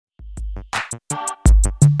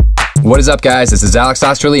What is up, guys? This is Alex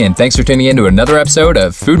Osterly, and thanks for tuning in to another episode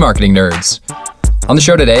of Food Marketing Nerds. On the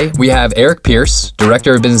show today, we have Eric Pierce,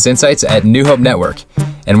 Director of Business Insights at New Hope Network,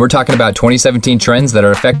 and we're talking about 2017 trends that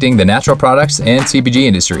are affecting the natural products and CPG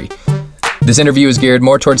industry. This interview is geared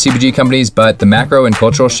more towards CPG companies, but the macro and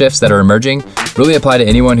cultural shifts that are emerging really apply to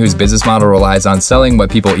anyone whose business model relies on selling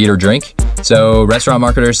what people eat or drink. So restaurant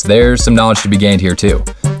marketers, there's some knowledge to be gained here too.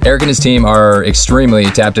 Eric and his team are extremely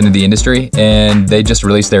tapped into the industry, and they just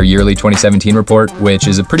released their yearly 2017 report, which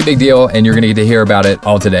is a pretty big deal, and you're going to get to hear about it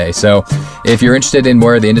all today. So if you're interested in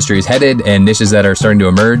where the industry is headed and niches that are starting to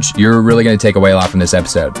emerge, you're really going to take away a lot from this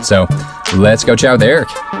episode. So let's go chat with Eric.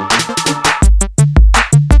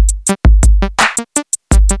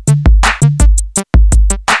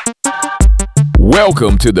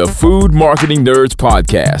 Welcome to the Food Marketing Nerds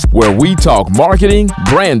Podcast, where we talk marketing,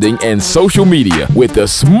 branding, and social media with the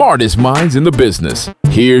smartest minds in the business.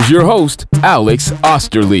 Here's your host, Alex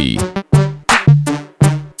Osterly.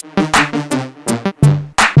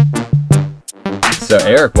 So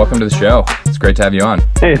Eric, welcome to the show. It's great to have you on.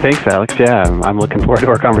 Hey, thanks, Alex. Yeah, I'm looking forward to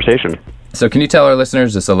our conversation. So can you tell our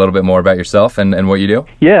listeners just a little bit more about yourself and what you do?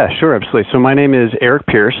 Yeah, sure, absolutely. So my name is Eric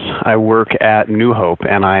Pierce. I work at New Hope,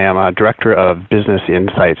 and I am a Director of Business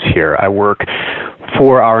Insights here. I work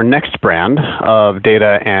for our next brand of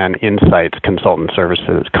data and insights consulting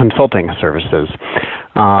services.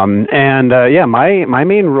 My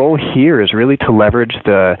main role here is really to leverage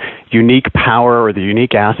the unique power or the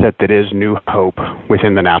unique asset that is New Hope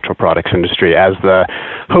within the natural products industry. As the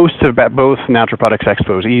host of both Natural Products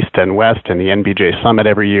Expos East and West and the NBJ Summit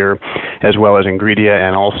every year, as well as Ingredia,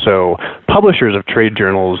 and also publishers of trade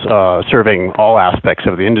journals serving all aspects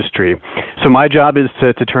of the industry. So my job is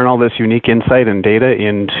to turn all this unique insight and data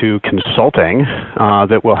into consulting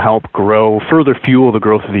that will help further fuel the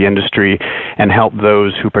growth of the industry and help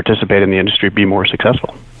those who participate in the industry be more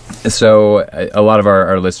successful. So a lot of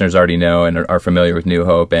our listeners already know and are familiar with New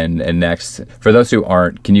Hope and Next. For those who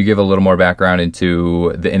aren't, can you give a little more background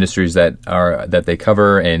into the industries that they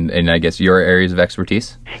cover and I guess your areas of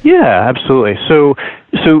expertise? Yeah, absolutely. So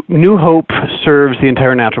New Hope serves the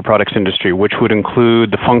entire natural products industry, which would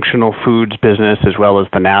include the functional foods business as well as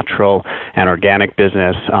the natural and organic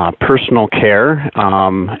business, personal care,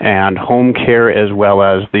 and home care, as well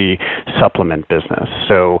as the supplement business.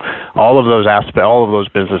 So all of those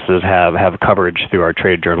businesses have coverage through our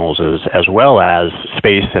trade journals as well as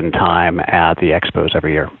space and time at the expos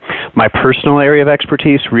every year. My personal area of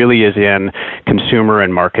expertise really is in consumer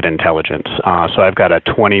and market intelligence. So I've got a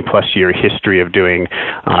 20-plus year history of doing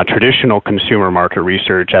traditional consumer market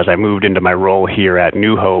research. As I moved into my role here at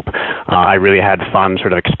New Hope, I really had fun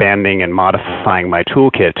sort of expanding and modifying my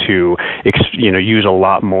toolkit to use a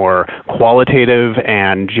lot more qualitative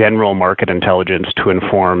and general market intelligence to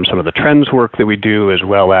inform some of the trends work that we do, as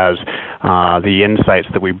well as the insights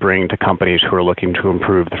that we bring to companies who are looking to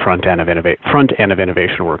improve the front end of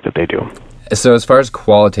innovation work that they do. So as far as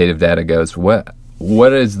qualitative data goes,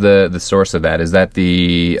 what is the source of that? Is that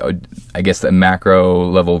the macro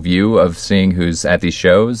level view of seeing who's at these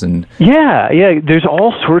shows? And yeah. There's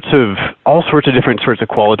all sorts of different sorts of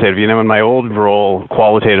qualitative. In my old role,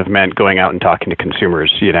 qualitative meant going out and talking to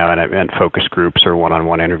consumers. And it meant focus groups or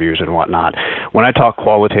one-on-one interviews and whatnot. When I talk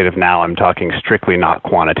qualitative now, I'm talking strictly not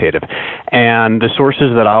quantitative. And the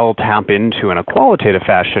sources that I'll tap into in a qualitative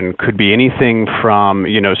fashion could be anything from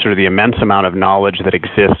sort of the immense amount of knowledge that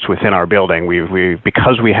exists within our building.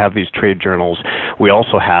 Because we have these trade journals, we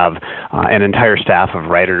also have an entire staff of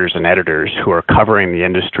writers and editors who are covering the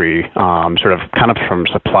industry sort of kind of from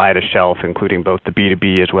supply to shelf, including both the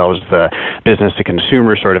B2B as well as the business to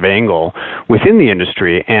consumer sort of angle within the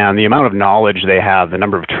industry. And the amount of knowledge they have, the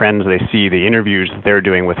number of trends they see, the interviews that they're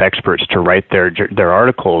doing with experts to write their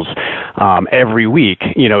articles every week,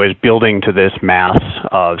 is building to this mass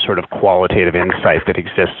of sort of qualitative insight that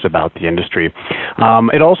exists about the industry.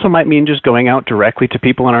 It also might mean just going out directly to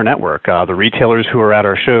people in our network, the retailers who are at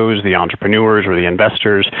our shows, the entrepreneurs or the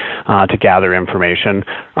investors, to gather information.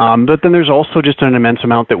 But then there's also just an immense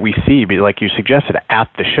amount that we see, like you suggested, at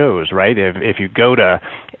the shows, right? If you go to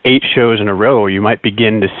 8 shows in a row, you might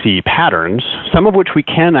begin to see patterns, some of which we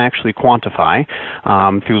can actually quantify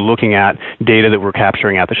through looking at data that we're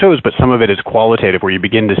capturing at the shows, but some of it is qualitative, where you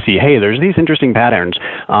begin to see, hey, there's these interesting patterns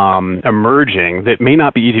emerging that may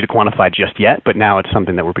not be easy to quantify just yet, but now it's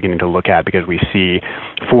something that we're beginning to look at because we see,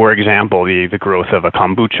 for example, the growth of a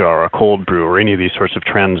kombucha or a cold brew or any of these sorts of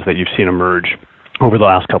trends that you've seen emerge over the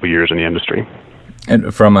last couple of years in the industry.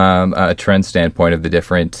 And from a trend standpoint of the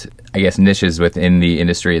different, niches within the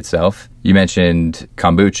industry itself, you mentioned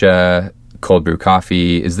kombucha, cold brew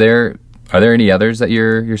coffee. Are there any others that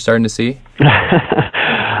you're starting to see?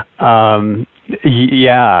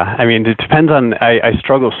 Yeah, I mean, it depends on. I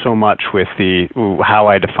struggle so much with how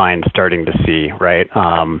I define starting to see, right?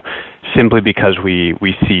 Simply because we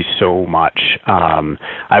see so much.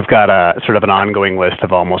 I've got a sort of an ongoing list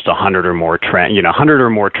of almost 100 or more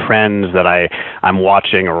trends that I'm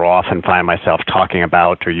watching or often find myself talking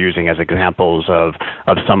about or using as examples of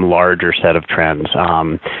some larger set of trends.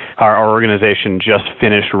 Our organization just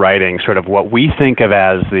finished writing sort of what we think of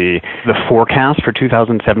as the forecast for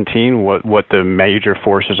 2017, what the major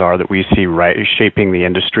forces are that we see shaping the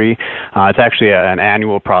industry. It's actually an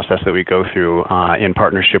annual process that we go through in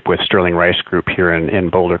partnership with Sterling Rice Group here in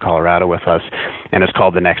Boulder, Colorado with us, and it's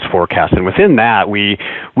called the Next Forecast. And within that, we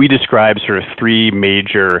describe sort of three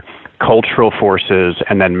major cultural forces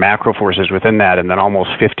and then macro forces within that, and then almost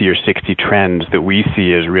 50 or 60 trends that we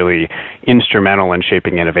see as really instrumental in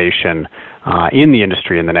shaping innovation in the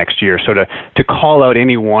industry in the next year. So to call out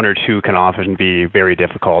any one or two can often be very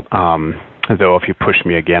difficult. Though if you push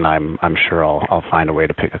me again, I'm sure I'll find a way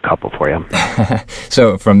to pick a couple for you.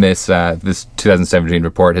 So from this 2017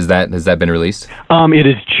 report, has that been released? It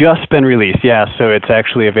has just been released, yeah. So it's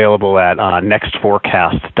actually available at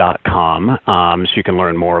nextforecast.com. So you can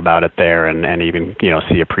learn more about it there and even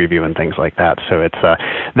see a preview and things like that. So it's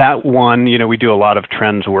that one. We do a lot of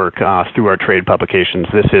trends work through our trade publications.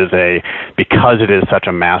 This is because it is such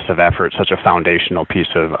a massive effort, such a foundational piece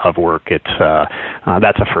of work. It's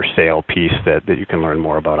that's a for sale piece that you can learn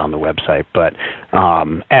more about on the website. But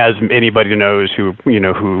as anybody knows who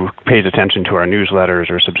pays attention to our newsletters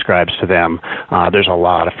or subscribes to them, there's a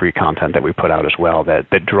lot of free content that we put out as well that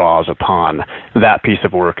draws upon that piece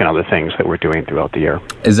of work and other things that we're doing throughout the year.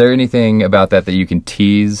 Is there anything about that you can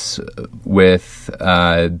tease with,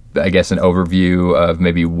 I guess, an overview of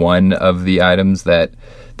maybe one of the items that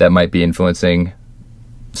might be influencing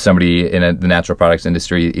somebody in the natural products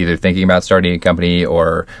industry, either thinking about starting a company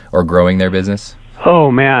or growing their business? Oh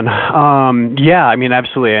man, yeah. I mean,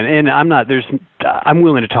 absolutely. And I'm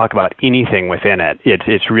willing to talk about anything within it.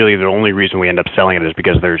 It's really the only reason we end up selling it is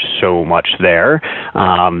because there's so much there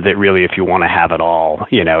that really, if you want to have it all,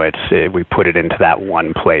 we put it into that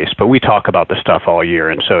one place. But we talk about the stuff all year,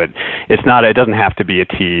 and so it doesn't have to be a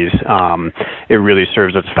tease. It really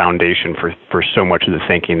serves as foundation for so much of the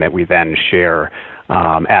thinking that we then share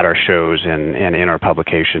at our shows and in our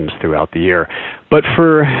publications throughout the year. But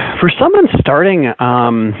for someone starting a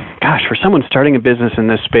business in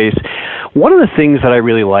this space, one of the things that I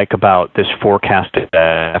really like about this forecasted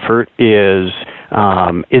effort is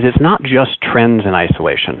it's not just trends in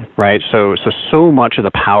isolation, right? So much of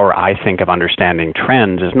the power, I think, of understanding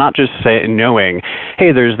trends is not just knowing,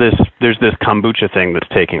 hey, there's this kombucha thing that's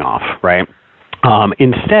taking off, right?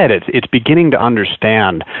 Instead, it's beginning to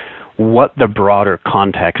understand what the broader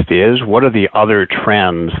context is, what are the other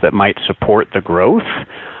trends that might support the growth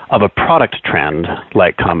of a product trend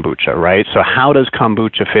like kombucha, right? So how does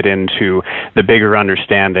kombucha fit into the bigger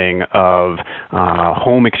understanding of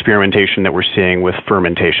home experimentation that we're seeing with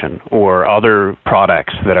fermentation or other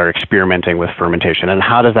products that are experimenting with fermentation? And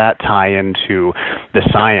how does that tie into the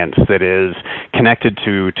science that is connected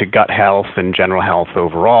to gut health and general health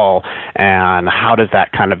overall? And how does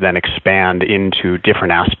that kind of then expand into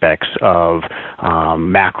different aspects of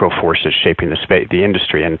macro forces shaping the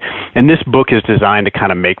industry? And this book is designed to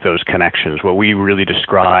kind of make those connections. What we really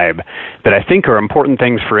describe that I think are important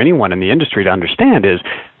things for anyone in the industry to understand is,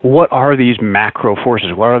 what are these macro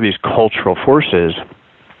forces? What are these cultural forces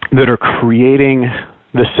that are creating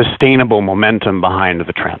the sustainable momentum behind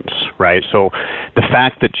the trends, right? So the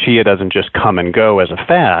fact that chia doesn't just come and go as a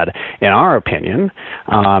fad, in our opinion,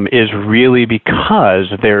 is really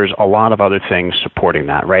because there's a lot of other things supporting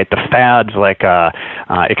that, right? The fads like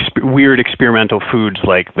weird experimental foods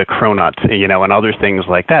like the cronuts, and other things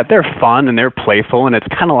like that, they're fun and they're playful, and it's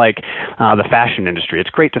kind of like the fashion industry. It's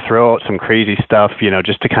great to throw out some crazy stuff,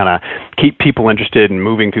 just to kind of keep people interested and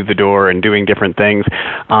moving through the door and doing different things.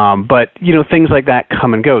 But things like that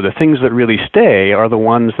come and go. The things that really stay are the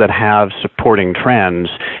ones that have supporting trends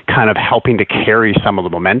kind of helping to carry some of the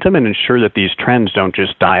momentum and ensure that these trends don't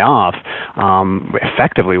just die off.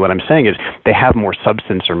 Effectively, what I'm saying is they have more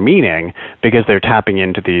substance or meaning because they're tapping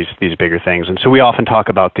into these bigger things. And so we often talk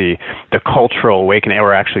about the cultural awakening,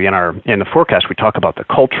 or actually in the forecast, we talk about the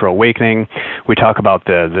cultural awakening. We talk about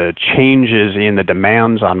the changes in the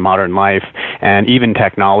demands on modern life and even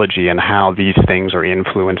technology and how these things are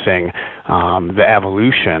influencing the evolution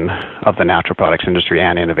of the natural products industry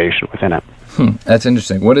and innovation within it. That's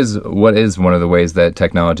interesting. What is one of the ways that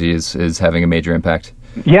technology is having a major impact?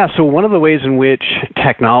 Yeah, so one of the ways in which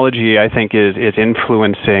technology, I think, is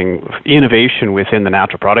influencing innovation within the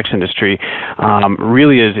natural products industry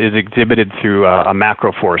really is exhibited through a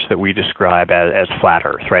macro force that we describe as flat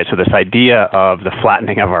Earth, right? So this idea of the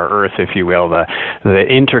flattening of our Earth, if you will, the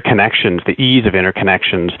interconnections, the ease of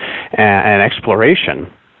interconnections and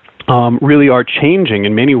exploration really are changing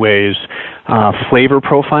in many ways flavor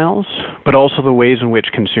profiles, but also the ways in which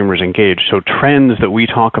consumers engage. So trends that we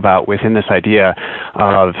talk about within this idea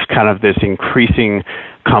of kind of this increasing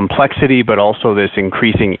complexity, but also this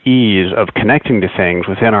increasing ease of connecting to things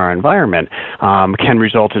within our environment can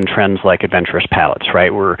result in trends like adventurous palates,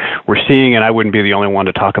 right? We're seeing, and I wouldn't be the only one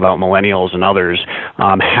to talk about millennials and others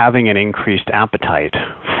having an increased appetite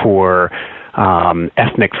for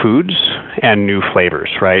ethnic foods and new flavors,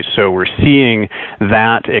 right? So we're seeing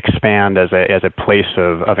that expand as a place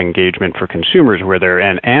of engagement for consumers where they're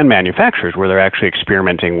and manufacturers where they're actually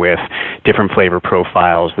experimenting with different flavor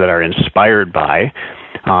profiles that are inspired by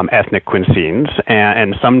ethnic cuisines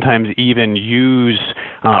and sometimes even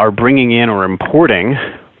are bringing in or importing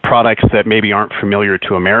products that maybe aren't familiar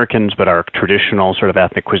to Americans but are traditional sort of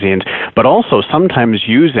ethnic cuisines, but also sometimes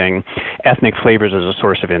using ethnic flavors as a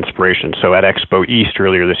source of inspiration. So at Expo East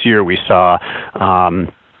earlier this year, we saw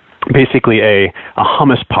basically a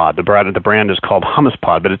hummus pod. The brand is called Hummus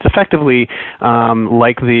Pod, but it's effectively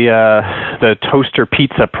like the toaster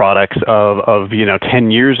pizza products of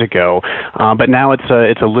 10 years ago. But now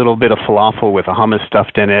it's a little bit of falafel with a hummus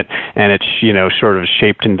stuffed in it, and it's sort of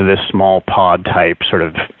shaped into this small pod type sort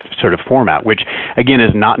of format, which again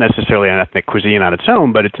is not necessarily an ethnic cuisine on its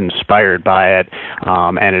own, but it's inspired by it,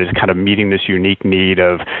 and it is kind of meeting this unique need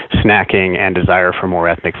of snacking and desire for more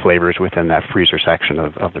ethnic flavors within that freezer section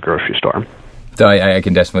of the grocery store. So I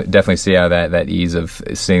can definitely see how that ease of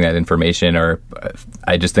seeing that information, or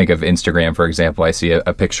I just think of Instagram, for example. I see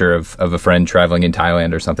a picture of a friend traveling in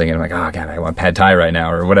Thailand or something, and I'm like, oh, God, I want pad thai right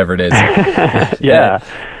now, or whatever it is. Yeah.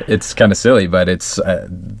 It's kind of silly, but it's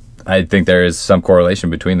I think there is some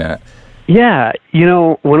correlation between that. Yeah.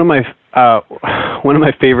 One of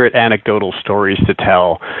my favorite anecdotal stories to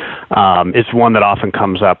tell is one that often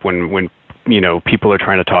comes up when people are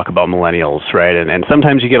trying to talk about millennials, right? And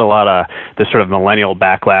sometimes you get a lot of this sort of millennial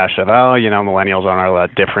backlash of, millennials aren't a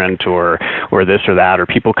lot different or this or that, or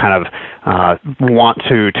people kind of want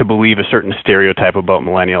to believe a certain stereotype about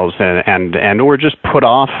millennials and or just put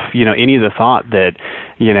off, any of the thought that,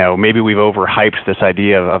 maybe we've overhyped this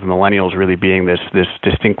idea of millennials really being this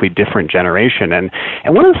distinctly different generation. And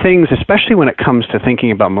one of the things, especially when it comes to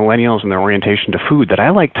thinking about millennials and their orientation to food, that I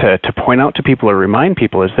like to point out to people or remind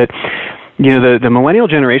people is that the millennial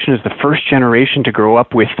generation is the first generation to grow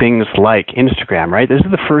up with things like Instagram, right? This is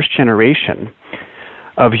the first generation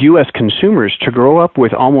of U.S. consumers to grow up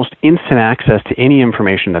with almost instant access to any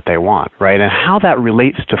information that they want, right? And how that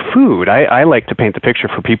relates to food, I like to paint the picture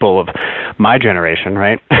for people of my generation,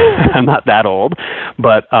 right? I'm not that old,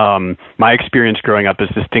 but my experience growing up is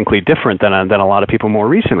distinctly different than a lot of people more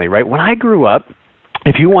recently, right? When I grew up,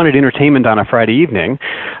 if you wanted entertainment on a Friday evening,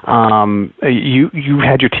 you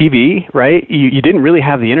had your TV, right? You didn't really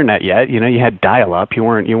have the internet yet. You had dial-up. You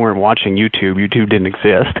weren't watching YouTube. YouTube didn't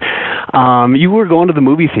exist. You were going to the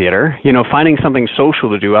movie theater, finding something social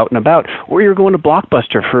to do out and about, or you were going to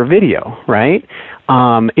Blockbuster for a video, right?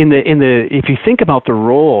 If you think about the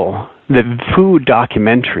role that food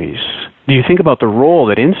documentaries, do you think about the role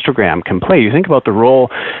that Instagram can play? You think about the role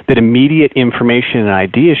that immediate information and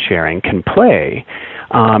idea sharing can play.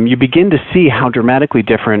 You begin to see how dramatically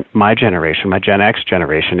different my generation, my Gen X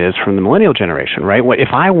generation, is from the millennial generation, right? If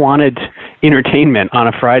I wanted entertainment on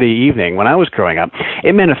a Friday evening when I was growing up,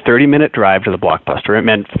 it meant a 30-minute drive to the Blockbuster. It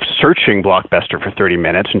meant searching Blockbuster for 30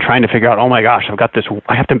 minutes and trying to figure out, oh my gosh,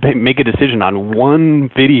 I have to make a decision on one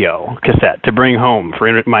video cassette to bring home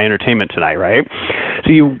for my entertainment tonight, right? So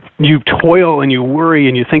you toil and you worry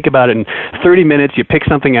and you think about it. In 30 minutes, you pick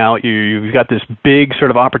something out. You've got this big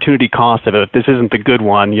sort of opportunity cost of it. This isn't the good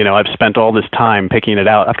one. I've spent all this time picking it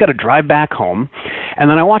out. I've got to drive back home, and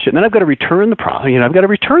then I watch it. And then I've got to return the I've got to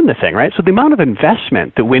return the thing, right? So the amount of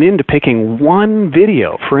investment that went into picking one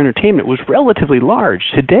video for entertainment was relatively large.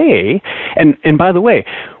 Today, and by the way,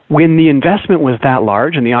 when the investment was that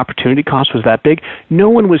large and the opportunity cost was that big, no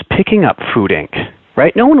one was picking up Food Inc.,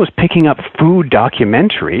 right? No one was picking up food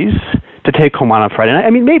documentaries to take home on a Friday night. I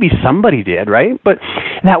mean, maybe somebody did, right? But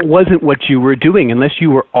that wasn't what you were doing unless you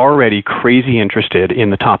were already crazy interested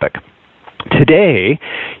in the topic. Today,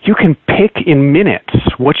 you can pick in minutes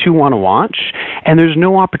what you want to watch, and there's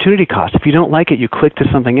no opportunity cost. If you don't like it, you click to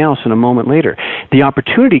something else and a moment later. The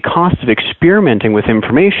opportunity cost of experimenting with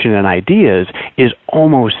information and ideas is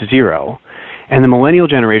almost zero. And the millennial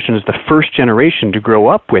generation is the first generation to grow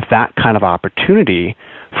up with that kind of opportunity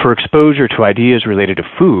for exposure to ideas related to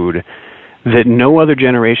food that no other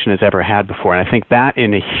generation has ever had before. And I think that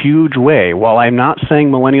in a huge way, while I'm not saying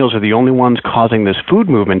millennials are the only ones causing this food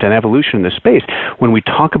movement and evolution in this space, when we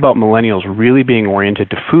talk about millennials really being oriented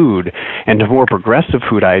to food and to more progressive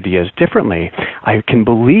food ideas differently, I can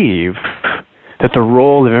believe that the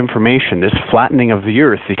role of information, this flattening of the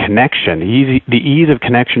earth, the connection, the ease of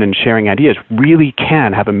connection and sharing ideas really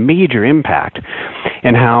can have a major impact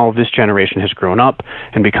in how this generation has grown up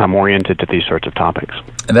and become oriented to these sorts of topics.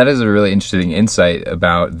 And that is a really interesting insight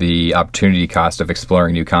about the opportunity cost of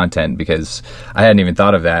exploring new content, because I hadn't even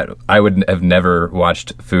thought of that. I would have never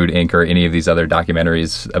watched Food Inc. or any of these other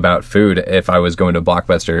documentaries about food if I was going to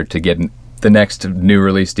Blockbuster to get the next new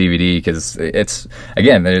release DVD, because it's,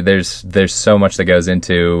 again, there's so much that goes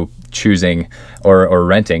into choosing or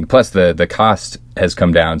renting. Plus the cost has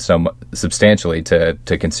come down so substantially to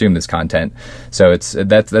consume this content. So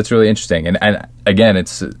that's really interesting. And again,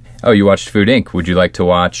 it's, oh, you watched Food Inc. Would you like to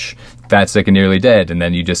watch Fat, Sick, and Nearly Dead? And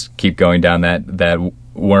then you just keep going down that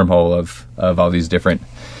wormhole of all these different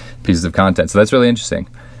pieces of content. So that's really interesting.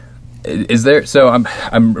 Is there? So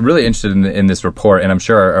I'm really interested in this report, and I'm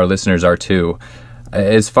sure our listeners are too.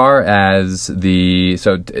 As far as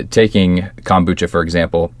taking kombucha, for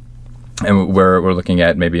example, and we're looking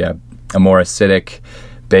at maybe a more acidic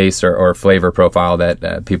base or flavor profile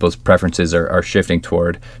that people's preferences are shifting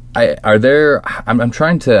toward. I'm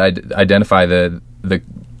trying to identify the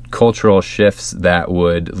cultural shifts that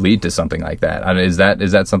would lead to something like that. I mean, is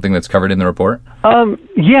that something that's covered in the report?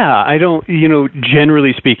 Yeah, I don't,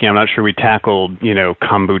 generally speaking, I'm not sure we tackled,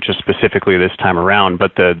 kombucha specifically this time around,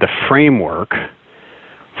 but the framework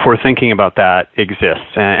for thinking about that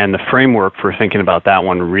exists. And the framework for thinking about that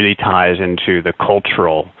one really ties into the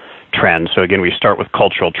cultural trends. So again, we start with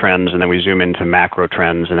cultural trends, and then we zoom into macro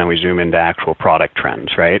trends, and then we zoom into actual product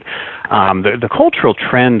trends, right? The cultural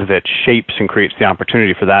trend that shapes and creates the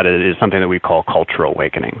opportunity for that is something that we call cultural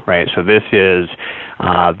awakening, right? So this is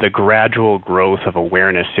the gradual growth of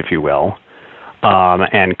awareness, if you will,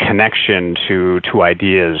 and connection to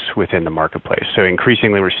ideas within the marketplace. So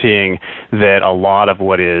increasingly, we're seeing that a lot of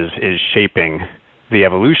what is shaping the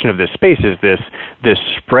evolution of this space is this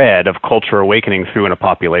spread of cultural awakening through in a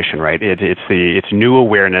population, right? It's new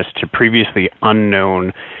awareness to previously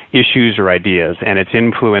unknown issues or ideas, and it's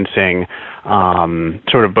influencing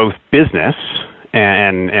sort of both business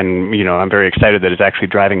and I'm very excited that it's actually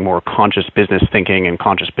driving more conscious business thinking and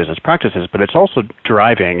conscious business practices, but it's also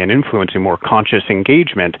driving and influencing more conscious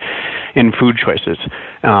engagement in food choices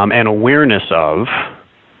and awareness of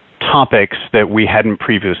topics that we hadn't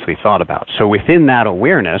previously thought about. So within that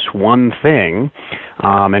awareness, one thing,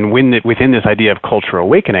 and within this idea of cultural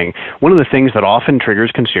awakening, one of the things that often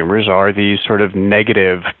triggers consumers are these sort of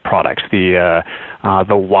negative products, the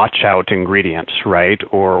watch out ingredients, right,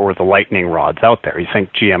 or the lightning rods out there. You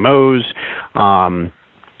think GMOs,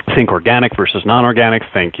 think organic versus non-organic,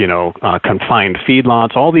 think, confined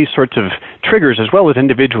feedlots, all these sorts of triggers, as well as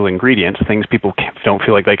individual ingredients, things people don't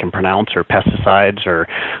feel like they can pronounce, or pesticides, or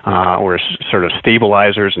sort of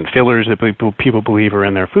stabilizers and fillers that people believe are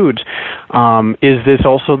in their foods. Is this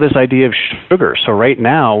also this idea of sugar? So right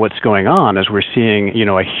now, what's going on is we're seeing,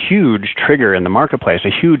 a huge trigger in the marketplace,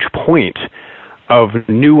 a huge point of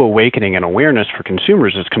new awakening and awareness for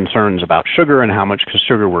consumers is concerns about sugar and how much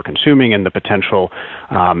sugar we're consuming, and the potential,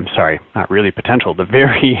 not really potential, the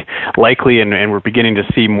very likely, and we're beginning to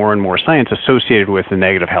see more and more science associated with the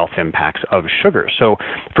negative health impacts of sugar. So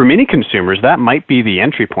for many consumers, that might be the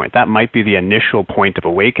entry point. That might be the initial point of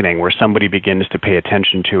awakening where somebody begins to pay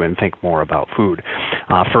attention to and think more about food.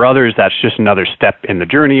 For others, that's just another step in the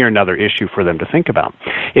journey or another issue for them to think about.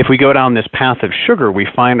 If we go down this path of sugar, we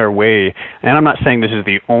find our way, and I'm not saying this is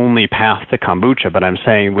the only path to kombucha, but I'm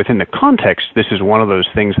saying within the context, this is one of those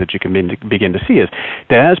things that you can begin to see is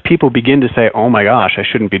that as people begin to say, oh my gosh, I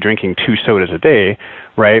shouldn't be drinking 2 sodas a day,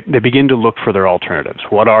 right? They begin to look for their alternatives.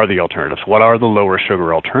 What are the alternatives? What are the lower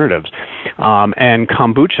sugar alternatives? And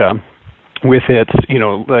kombucha, with its,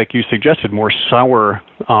 like you suggested, more sour,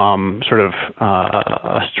 sort of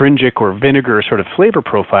astringent or vinegar sort of flavor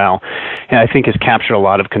profile, and I think has captured a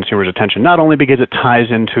lot of consumers' attention, not only because it ties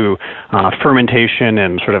into fermentation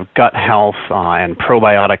and sort of gut health and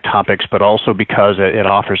probiotic topics, but also because it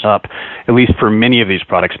offers up, at least for many of these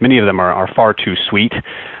products, many of them are far too sweet,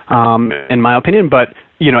 in my opinion, but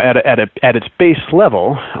at its base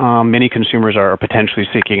level, many consumers are potentially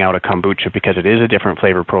seeking out a kombucha because it is a different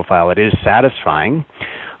flavor profile. It is satisfying,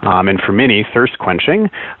 and for many, thirst quenching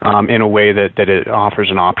in a way that it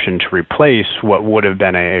offers an option to replace what would have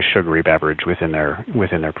been a sugary beverage within their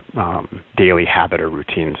daily habit or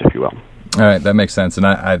routines, if you will. All right, that makes sense, and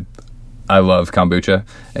I love kombucha,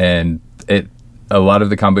 and a lot of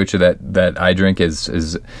the kombucha that I drink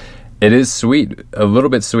is it is sweet, a little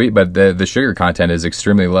bit sweet, but the sugar content is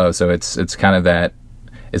extremely low. So it's kind of that,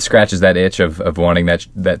 it scratches that itch of wanting that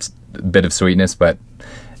bit of sweetness, but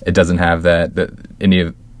it doesn't have any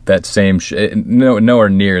of that same nowhere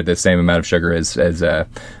near the same amount of sugar as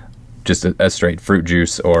just a straight fruit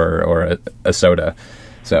juice or a soda.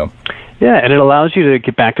 So. Yeah, and it allows you to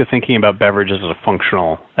get back to thinking about beverages as a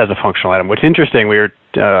functional item. What's interesting,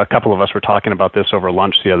 a couple of us were talking about this over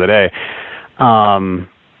lunch the other day.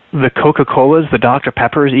 The Coca-Colas, the Dr.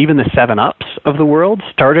 Peppers, even the 7-Ups of the world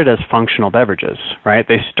started as functional beverages, right?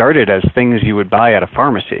 They started as things you would buy at a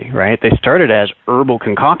pharmacy, right? They started as herbal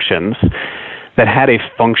concoctions that had a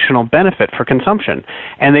functional benefit for consumption.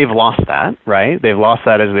 And they've lost that, right? They've lost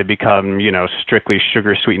that as they become, strictly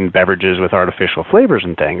sugar-sweetened beverages with artificial flavors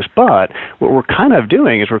and things. But what we're kind of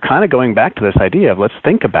doing is we're kind of going back to this idea of let's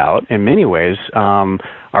think about, in many ways,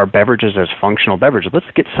 our beverages as functional beverages. Let's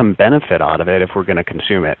get some benefit out of it if we're going to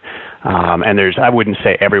consume it. And I wouldn't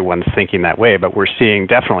say everyone's thinking that way, but we're seeing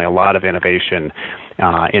definitely a lot of innovation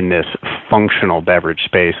in this functional beverage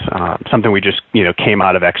space. Something we just came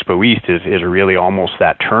out of Expo East is really almost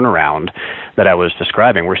that turnaround that I was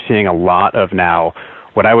describing. We're seeing a lot of now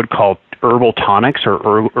what I would call herbal tonics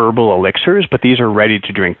or herbal elixirs, but these are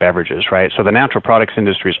ready-to-drink beverages, right? So the natural products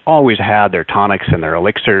industry has always had their tonics and their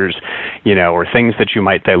elixirs, or things that you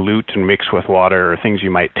might dilute and mix with water, or things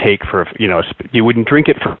you might take for, you wouldn't drink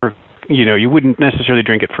it for, you wouldn't necessarily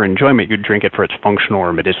drink it for enjoyment. You'd drink it for its functional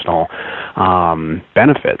or medicinal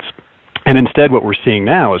benefits. And instead, what we're seeing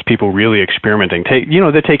now is people really experimenting.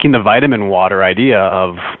 They're taking the vitamin water idea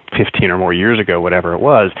of 15 or more years ago, whatever it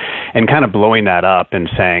was, and kind of blowing that up and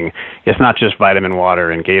saying, it's not just vitamin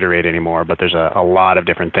water and Gatorade anymore, but there's a lot of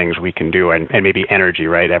different things we can do, and maybe energy,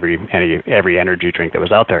 right? Every energy drink that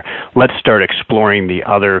was out there. Let's start exploring the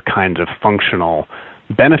other kinds of functional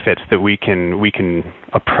benefits that we can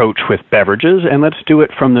approach with beverages, and let's do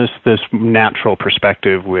it from this natural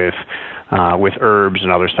perspective with herbs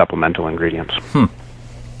and other supplemental ingredients.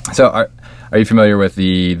 So are you familiar with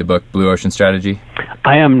the book Blue Ocean Strategy?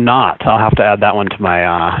 I am not. I'll have to add that one to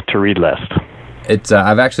my to read list. It's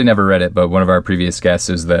I've actually never read it, but one of our previous guests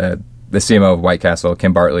is the CMO of White Castle,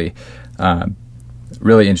 Kim Bartley.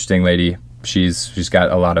 Really interesting lady. She's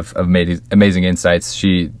got a lot of amazing insights.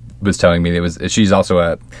 She was telling me she's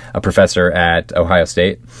also a professor at Ohio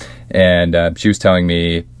State, and she was telling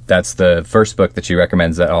me that's the first book that she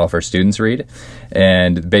recommends that all of her students read.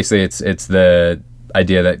 And basically it's the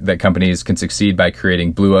idea that companies can succeed by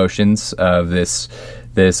creating blue oceans of this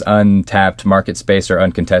untapped market space or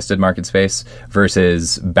uncontested market space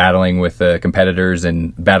versus battling with the competitors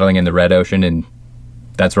and battling in the red ocean, and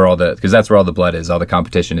that's where all the blood is. All the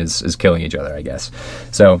competition is killing each other, I guess.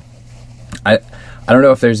 So I don't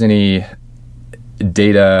know if there's any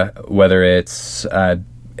data, whether it's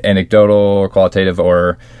anecdotal or qualitative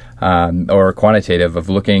or quantitative, of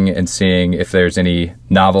looking and seeing if there's any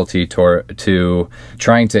novelty to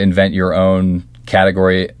trying to invent your own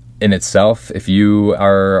category in itself. If you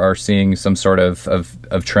are seeing some sort of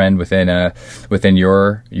trend within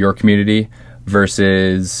your community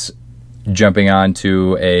versus jumping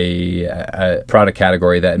onto a product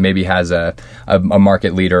category that maybe has a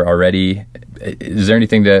market leader already. Is there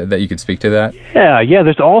anything that you could speak to that? Yeah,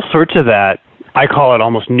 there's all sorts of that. I call it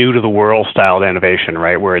almost new to the world style innovation,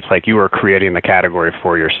 right? Where it's like you are creating the category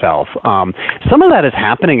for yourself. Some of that is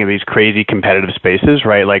happening in these crazy competitive spaces,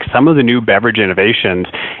 right? Like some of the new beverage innovations,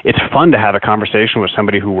 it's fun to have a conversation with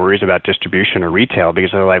somebody who worries about distribution or retail,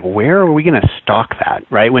 because they're like, where are we going to stock that,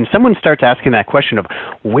 right? When someone starts asking that question of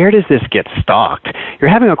where does this get stocked, you're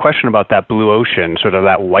having a question about that blue ocean, sort of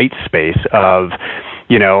that white space of,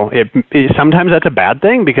 sometimes that's a bad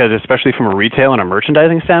thing, because especially from a retail and a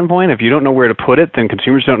merchandising standpoint, if you don't know where to put it, then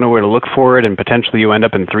consumers don't know where to look for it, and potentially you end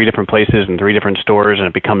up in 3 different places and 3 different stores, and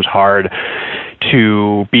it becomes hard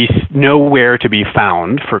to know where to be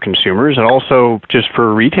found for consumers, and also just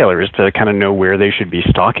for retailers to kind of know where they should be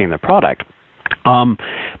stocking the product.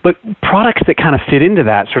 But products that kind of fit into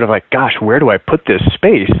that, sort of like, gosh, where do I put this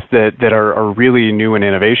space that are really new in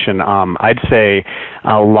innovation? I'd say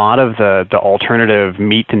a lot of the alternative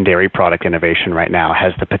meat and dairy product innovation right now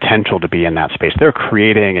has the potential to be in that space. They're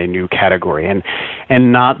creating a new category, and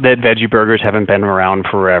not that veggie burgers haven't been around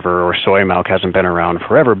forever or soy milk hasn't been around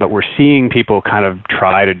forever, but we're seeing people kind of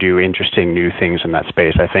try to do interesting new things in that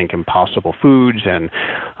space. I think Impossible Foods and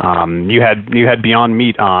you had Beyond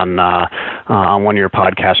Meat on one of your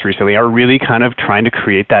podcasts recently are really kind of trying to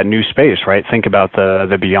create that new space, right? Think about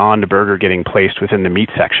the Beyond Burger getting placed within the meat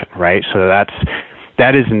section, right? So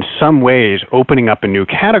that is in some ways opening up a new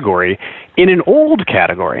category in an old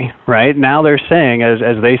category, right? Now they're saying, as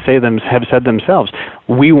they have said themselves,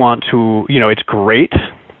 we want to, it's great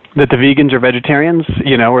that the vegans or vegetarians,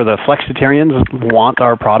 or the flexitarians want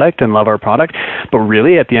our product and love our product, but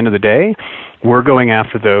really at the end of the day, we're going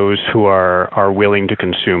after those who are willing to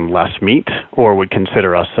consume less meat or would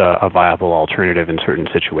consider us a viable alternative in certain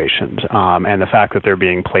situations. And the fact that they're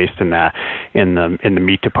being placed in the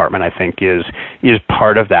meat department, I think, is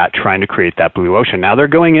part of that, trying to create that blue ocean. Now they're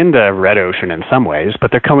going into red ocean in some ways,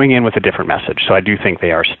 but they're coming in with a different message. So I do think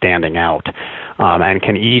they are standing out and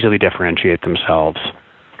can easily differentiate themselves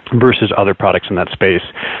versus other products in that space.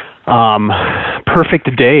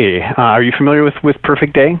 Perfect Day. Are you familiar with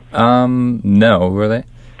Perfect Day? No. Were they?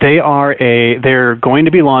 They're going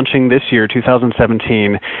to be launching this year,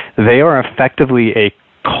 2017. They are effectively a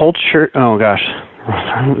culture. Oh gosh,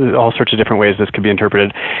 all sorts of different ways this could be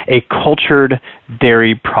interpreted. A cultured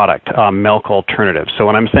dairy product, milk alternative. So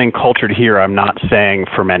when I'm saying cultured here, I'm not saying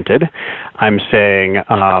fermented. I'm saying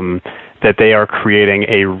that they are creating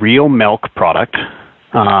a real milk product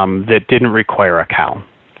that didn't require a cow.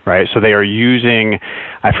 Right, so they are using,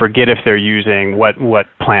 I forget if they're using what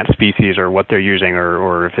plant species or what they're using,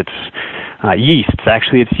 or if it's yeasts.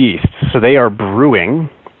 Actually, it's yeasts. So they are brewing.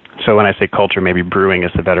 So when I say culture, maybe brewing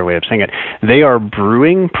is the better way of saying it. They are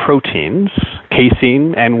brewing proteins,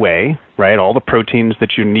 casein and whey, right? All the proteins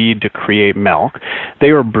that you need to create milk. They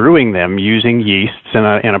are brewing them using yeasts in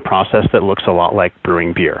a process that looks a lot like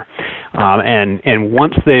brewing beer. And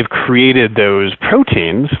once they've created those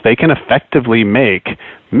proteins, they can effectively make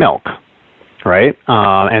milk, right?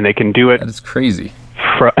 And they can do it. That is crazy.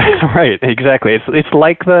 Right, exactly. It's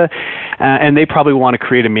like and they probably want to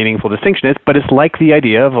create a meaningful distinction, but it's like the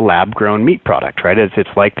idea of a lab-grown meat product, right?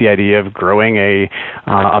 It's like the idea of growing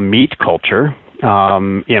a meat culture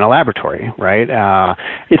in a laboratory, right?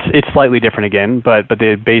 It's slightly different again, but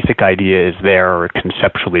the basic idea is there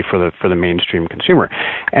conceptually for the mainstream consumer.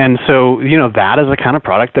 And so, that is the kind of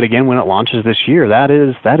product that, again, when it launches this year, that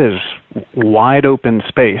is wide open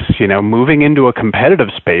space, moving into a competitive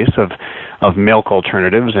space of milk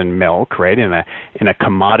alternatives and milk, right, in a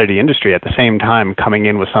commodity industry, at the same time coming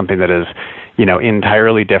in with something that is,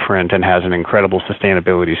 entirely different and has an incredible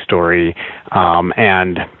sustainability story,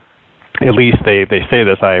 and at least they say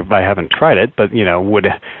this, I haven't tried it, but, would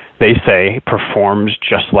they say performs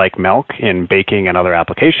just like milk in baking and other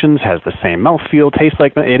applications, has the same mouthfeel, tastes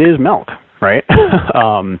like milk. It is milk, right?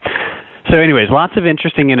 So anyways, lots of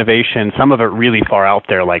interesting innovation, some of it really far out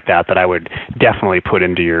there like that I would definitely put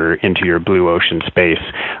into your blue ocean space,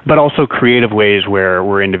 but also creative ways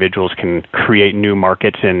where individuals can create new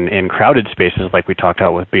markets in crowded spaces like we talked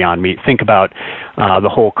about with Beyond Meat. Think about the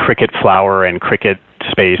whole cricket flour and cricket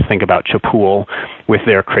space. Think about Chapool with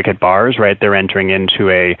their cricket bars, right? They're entering into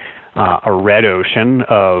a red ocean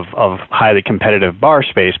of highly competitive bar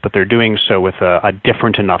space, but they're doing so with a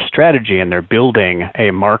different enough strategy, and they're building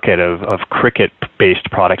a market of cricket-based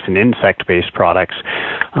products and insect-based products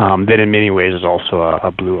that in many ways is also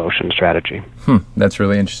a blue ocean strategy. That's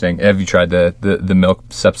really interesting. Have you tried the milk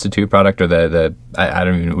substitute product, or the I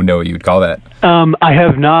don't even know what you would call that? I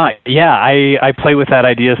have not. Yeah, I play with that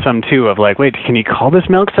idea some too, of like, wait, can you call this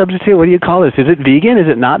milk substitute? What do you call this? Is it vegan? Is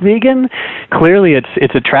it not vegan? Clearly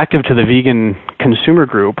it's attractive to the vegan consumer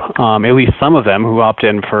group, at least some of them who opt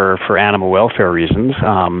in for animal welfare reasons.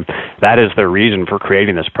 That is their reason for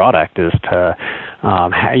creating this product, is to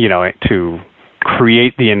to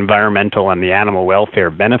create the environmental and the animal welfare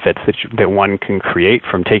benefits that one can create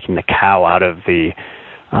from taking the cow out of the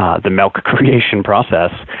milk creation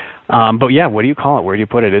process. But yeah, what do you call it? Where do you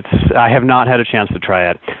put it? I have not had a chance to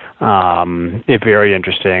try it. It's very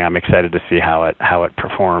interesting. I'm excited to see how it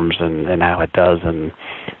performs and how it does. And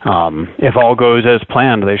if all goes as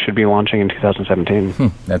planned, they should be launching in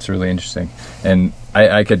 2017. That's really interesting. And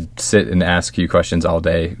I could sit and ask you questions all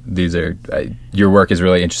day. Your work is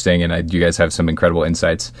really interesting, and you guys have some incredible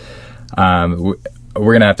insights.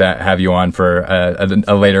 we're going to have you on for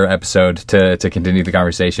a later episode to continue the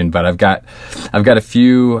conversation. But I've got a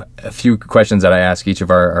few questions that I ask each of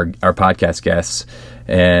our podcast guests,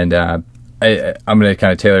 and I'm going to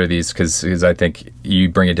kind of tailor these because I think you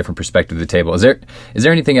bring a different perspective to the table. Is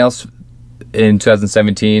there anything else in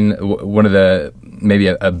 2017? One of the maybe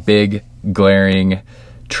a big glaring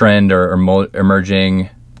trend or emerging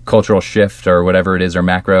cultural shift or whatever it is, or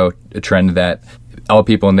macro trend that all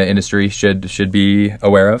people in the industry should be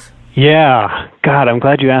aware of? Yeah, God, I'm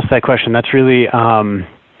glad you asked that question. That's really I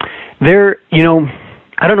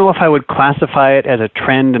don't know if I would classify it as a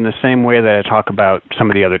trend in the same way that I talk about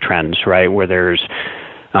some of the other trends, right? Where there's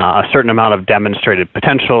a certain amount of demonstrated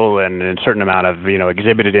potential and a certain amount of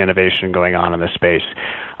exhibited innovation going on in this space.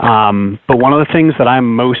 But one of the things that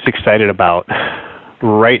I'm most excited about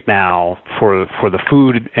right now for the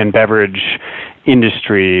food and beverage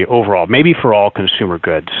industry overall, maybe for all consumer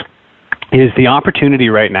goods, is the opportunity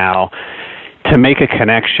right now to make a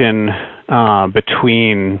connection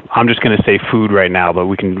between, I'm just going to say food right now, but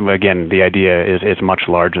we can, again, the idea is much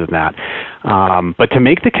larger than that. But to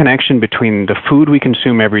make the connection between the food we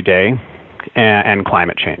consume every day and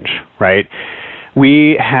climate change, right?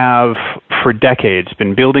 We have, for decades,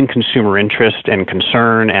 been building consumer interest and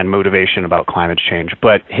concern and motivation about climate change.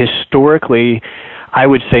 But historically, I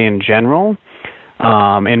would say in general,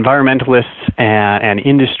 environmentalists and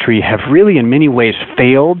industry have really in many ways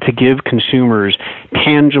failed to give consumers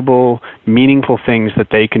tangible, meaningful things that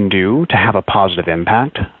they can do to have a positive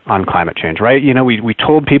impact on climate change, right? We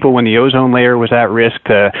told people when the ozone layer was at risk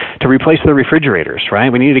to replace the refrigerators,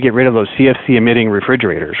 right? We needed to get rid of those CFC emitting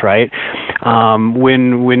refrigerators, right?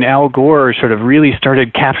 When Al Gore sort of really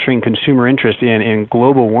started capturing consumer interest in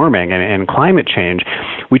global warming and climate change,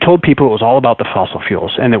 we told people it was all about the fossil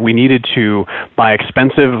fuels and that we needed to buy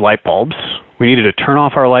expensive light bulbs. We needed to turn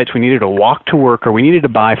off our lights. We needed to walk to work, or we needed to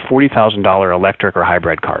buy $40,000 electric or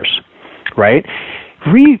hybrid cars, right?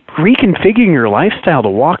 Reconfiguring your lifestyle to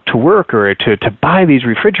walk to work or to buy these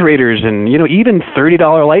refrigerators and, even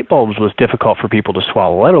 $30 light bulbs was difficult for people to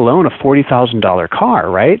swallow, let alone a $40,000 car,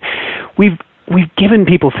 right? We've given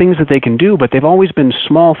people things that they can do, but they've always been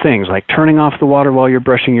small things like turning off the water while you're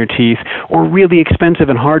brushing your teeth, or really expensive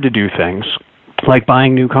and hard to do things like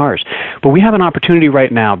buying new cars. But we have an opportunity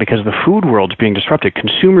right now because the food world's being disrupted.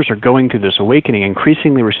 Consumers are going through this awakening.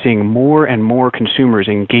 Increasingly, we're seeing more and more consumers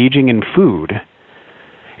engaging in food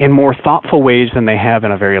in more thoughtful ways than they have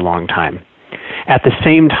in a very long time. At the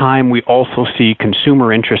same time, we also see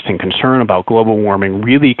consumer interest and concern about global warming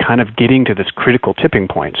really kind of getting to this critical tipping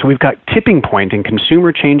point. So we've got tipping point in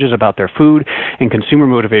consumer changes about their food and consumer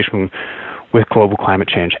motivation with global climate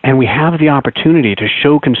change. And we have the opportunity to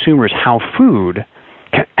show consumers how food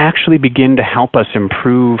can actually begin to help us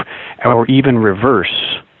improve or even reverse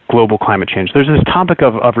global climate change. There's this topic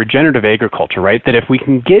of regenerative agriculture, right? That if we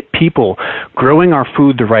can get people growing our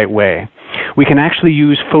food the right way, we can actually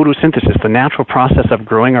use photosynthesis, the natural process of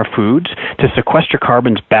growing our foods, to sequester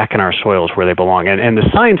carbons back in our soils where they belong. And the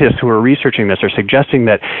scientists who are researching this are suggesting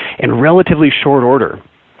that in relatively short order,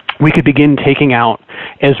 we could begin taking out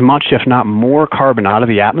as much, if not more, carbon out of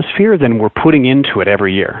the atmosphere than we're putting into it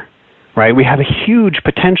every year, right? We have a huge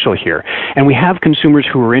potential here, and we have consumers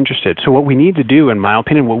who are interested. So what we need to do, in my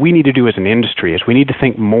opinion, what we need to do as an industry is we need to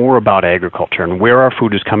think more about agriculture and where our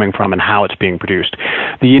food is coming from and how it's being produced.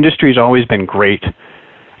 The industry has always been great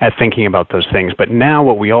at thinking about those things, but now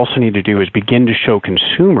what we also need to do is begin to show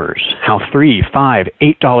consumers how $3, $5,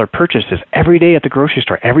 $8 purchases every day at the grocery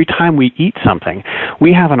store, every time we eat something,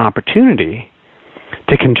 we have an opportunity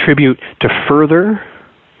to contribute to further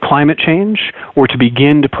climate change or to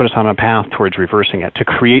begin to put us on a path towards reversing it, to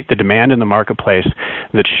create the demand in the marketplace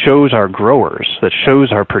that shows our growers, that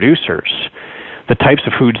shows our producers the types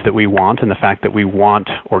of foods that we want and the fact that we want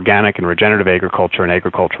organic and regenerative agriculture and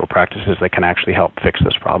agricultural practices that can actually help fix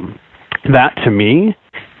this problem. That, to me,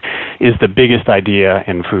 is the biggest idea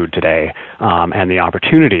in food today, and the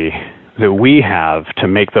opportunity that we have to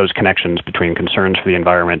make those connections between concerns for the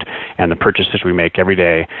environment and the purchases we make every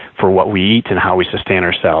day for what we eat and how we sustain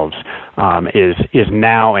ourselves is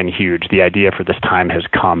now and huge. The idea for this time has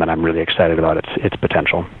come, and I'm really excited about its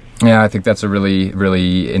potential. Yeah, I think that's a really,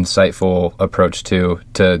 really insightful approach to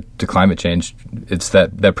climate change. It's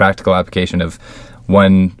that practical application of a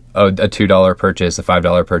 $2 purchase, a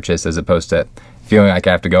 $5 purchase, as opposed to feeling like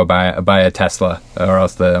I have to go buy a Tesla or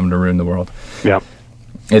else I'm going to ruin the world. Yeah.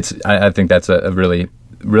 I think that's a really,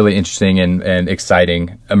 really interesting and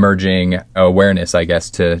exciting emerging awareness, I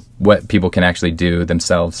guess, to what people can actually do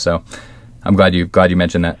themselves. So I'm glad you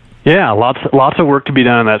mentioned that. Yeah, lots of work to be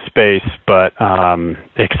done in that space, but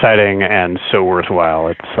exciting and so worthwhile.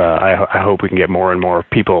 It's I hope we can get more and more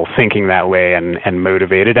people thinking that way and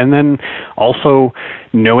motivated, and then also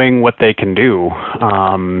knowing what they can do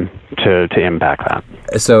to impact that.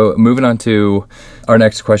 So moving on to our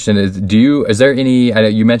next question is there any, I know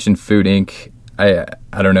you mentioned Food Inc.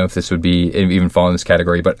 I don't know if this would be even fall in this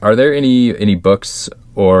category, but are there any books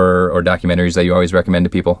or documentaries that you always recommend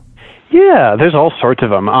to people? Yeah, there's all sorts of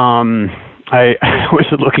them. I was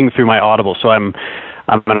looking through my Audible, so I'm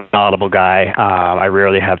an Audible guy. I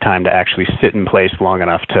rarely have time to actually sit in place long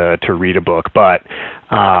enough to read a book, but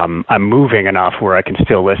I'm moving enough where I can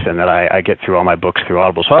still listen that I get through all my books through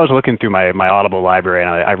Audible. So I was looking through my Audible library,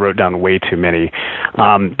 and I wrote down way too many.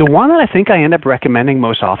 The one that I think I end up recommending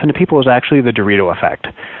most often to people is actually The Dorito Effect.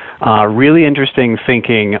 Really interesting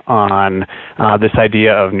thinking on this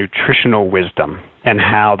idea of nutritional wisdom and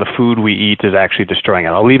how the food we eat is actually destroying it.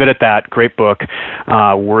 I'll leave it at that. Great book,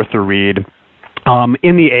 worth a read.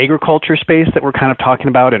 In the agriculture space that we're kind of talking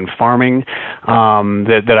about in farming,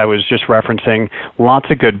 that I was just referencing,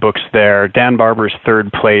 lots of good books there. Dan Barber's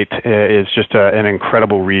Third Plate is just an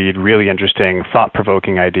incredible read, really interesting,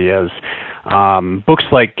 thought-provoking ideas. Books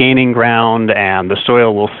like Gaining Ground and The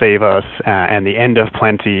Soil Will Save Us and The End of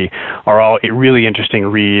Plenty are all really interesting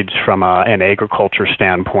reads from an agriculture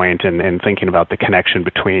standpoint and thinking about the connection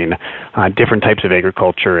between different types of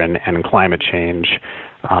agriculture and climate change.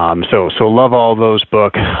 So love all those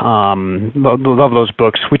books. Love those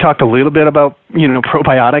books. We talked a little bit about,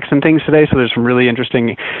 probiotics and things today. So there's some really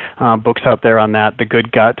interesting books out there on that. The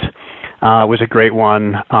Good Gut was a great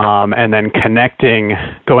one. And then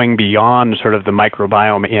going beyond sort of the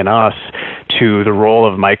microbiome in us to the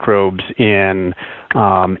role of microbes in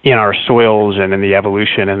our soils and in the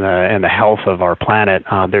evolution and the health of our planet.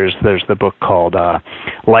 There's the book called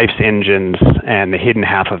Life's Engines and The Hidden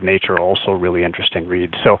Half of Nature, also really interesting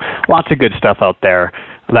reads. So lots of good stuff out there.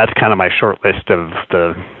 That's kind of my short list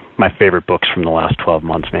of my favorite books from the last 12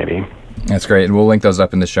 months, maybe. That's great, and we'll link those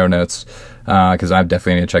up in the show notes because I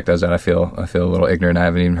definitely need to check those out. I feel a little ignorant. I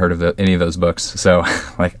haven't even heard of any of those books, so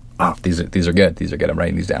these are good. These are good. I'm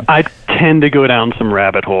writing these down. I tend to go down some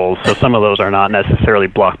rabbit holes, so some of those are not necessarily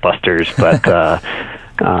blockbusters, but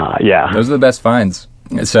yeah, those are the best finds.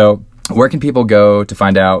 So, where can people go to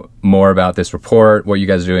find out more about this report, what you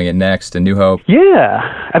guys are doing at Next and New Hope?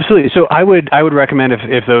 Yeah, absolutely. So I would recommend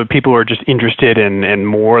if the people are just interested in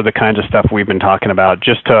more of the kinds of stuff we've been talking about,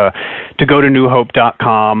 just to go to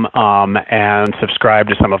newhope.com and subscribe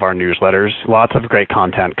to some of our newsletters. Lots of great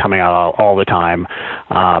content coming out all the time.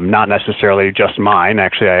 Not necessarily just mine.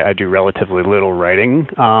 Actually, I do relatively little writing,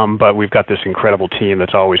 but we've got this incredible team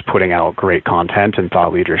that's always putting out great content and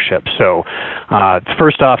thought leadership. So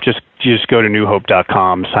first off, just go to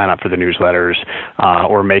newhope.com, sign up for the newsletters,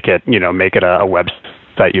 or make it a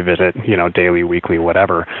website you visit, daily, weekly,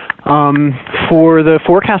 whatever. For the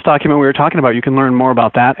forecast document we were talking about, you can learn more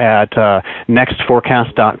about that at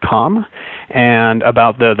nextforecast.com. And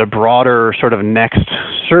about the broader sort of Next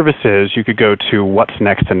services, you could go to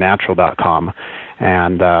what'snextandnatural.com.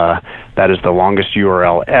 And that is the longest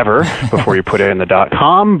URL ever before you put it in the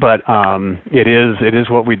 .com, but it is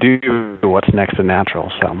what we do, What's Next and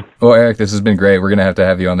Natural. So, well, Eric, this has been great. We're going to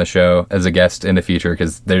have you on the show as a guest in the future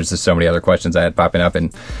because there's just so many other questions I had popping up,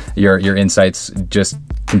 and your insights just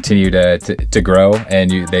continue to grow,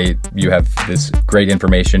 and you have this great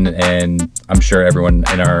information, and I'm sure everyone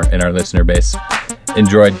in our listener base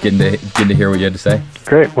enjoyed getting to hear what you had to say.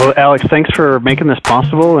 Great. Well, Alex, thanks for making this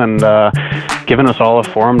possible and giving us all a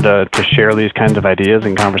forum to share these kinds of ideas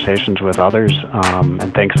and conversations with others.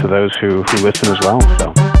 And thanks to those who listen as well.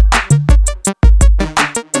 So.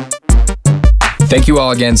 Thank you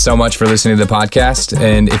all again so much for listening to the podcast.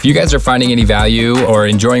 And if you guys are finding any value or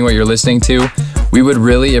enjoying what you're listening to, we would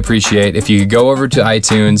really appreciate if you could go over to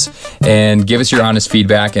iTunes and give us your honest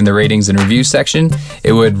feedback in the ratings and reviews section.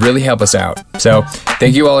 It would really help us out. So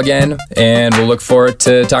thank you all again, and we'll look forward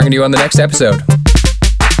to talking to you on the next episode.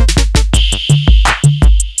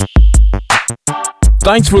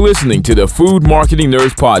 Thanks for listening to the Food Marketing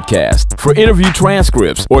Nerds Podcast. For interview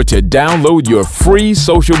transcripts or to download your free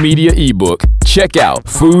social media ebook, check out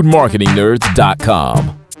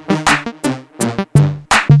foodmarketingnerds.com.